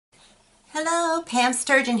Hello, Pam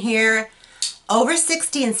Sturgeon here, over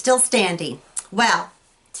 60 and still standing. Well,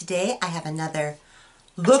 today I have another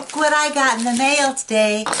look what I got in the mail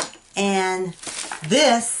today, and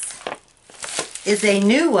this is a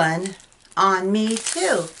new one on me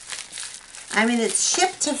too. I mean, it's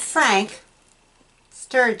shipped to Frank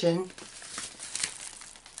Sturgeon,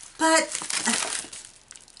 but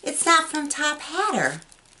it's not from Top Hatter.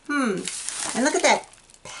 And look at that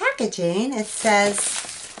packaging. It says,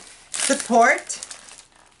 support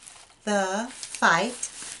the fight,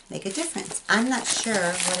 make a difference. I'm not sure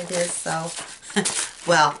what it is, so,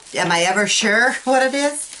 well, am I ever sure what it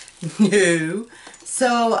is? No.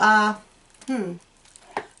 So,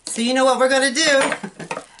 so you know what we're going to do?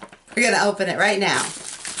 We're going to open it right now.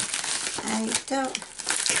 I don't,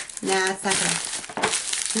 nah, it's not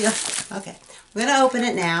going to, okay. We're going to open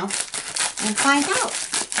it now and find out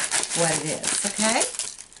what it is, okay?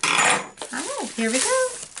 Alright, here we go.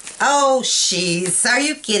 Oh, jeez, are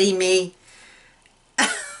you kidding me?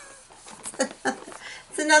 It's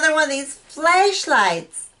another one of these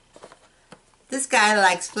flashlights. This guy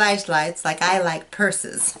likes flashlights like I like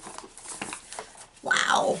purses.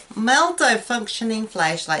 Wow, multi-functioning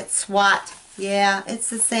flashlight, SWAT. Yeah,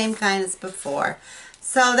 it's the same kind as before.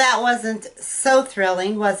 So that wasn't so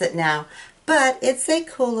thrilling, was it now? But it's a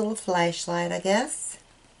cool little flashlight, I guess,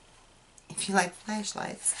 if you like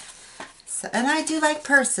flashlights. So, and I do like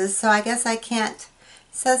purses, so I guess I can't. It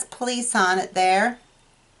says police on it there.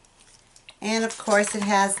 And of course it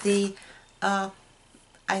has the, I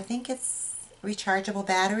think it's rechargeable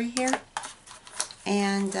battery here.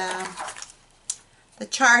 And the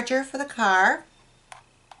charger for the car.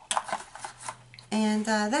 And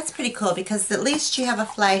that's pretty cool because at least you have a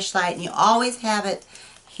flashlight and you always have it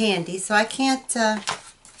handy. So I can't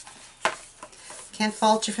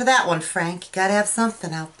fault you for that one, Frank. You gotta have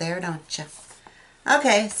something out there, don't you?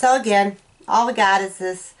 Okay, so again, all we got is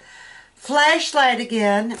this flashlight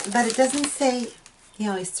again, but it doesn't say, you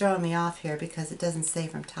know, he's throwing me off here because it doesn't say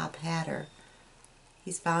from Top Hatter.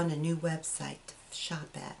 He's found a new website to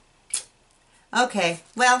shop at. Okay,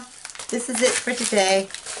 well, this is it for today.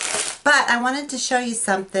 But I wanted to show you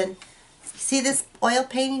something. See this oil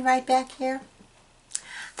painting right back here?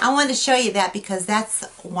 I wanted to show you that because that's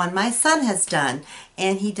one my son has done.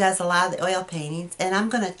 And he does a lot of the oil paintings. And I'm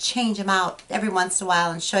going to change them out every once in a while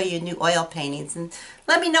and show you new oil paintings. And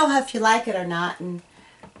let me know if you like it or not. And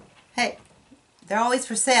hey, they're always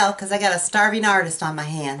for sale because I got a starving artist on my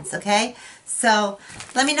hands, okay? So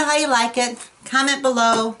let me know how you like it. Comment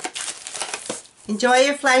below. Enjoy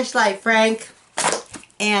your flashlight, Frank.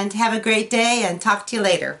 And have a great day and talk to you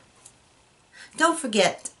later. Don't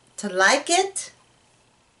forget to like it.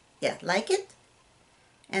 Yeah, like it.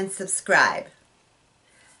 And subscribe.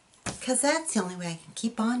 Because that's the only way I can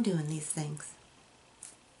keep on doing these things.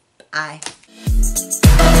 Bye.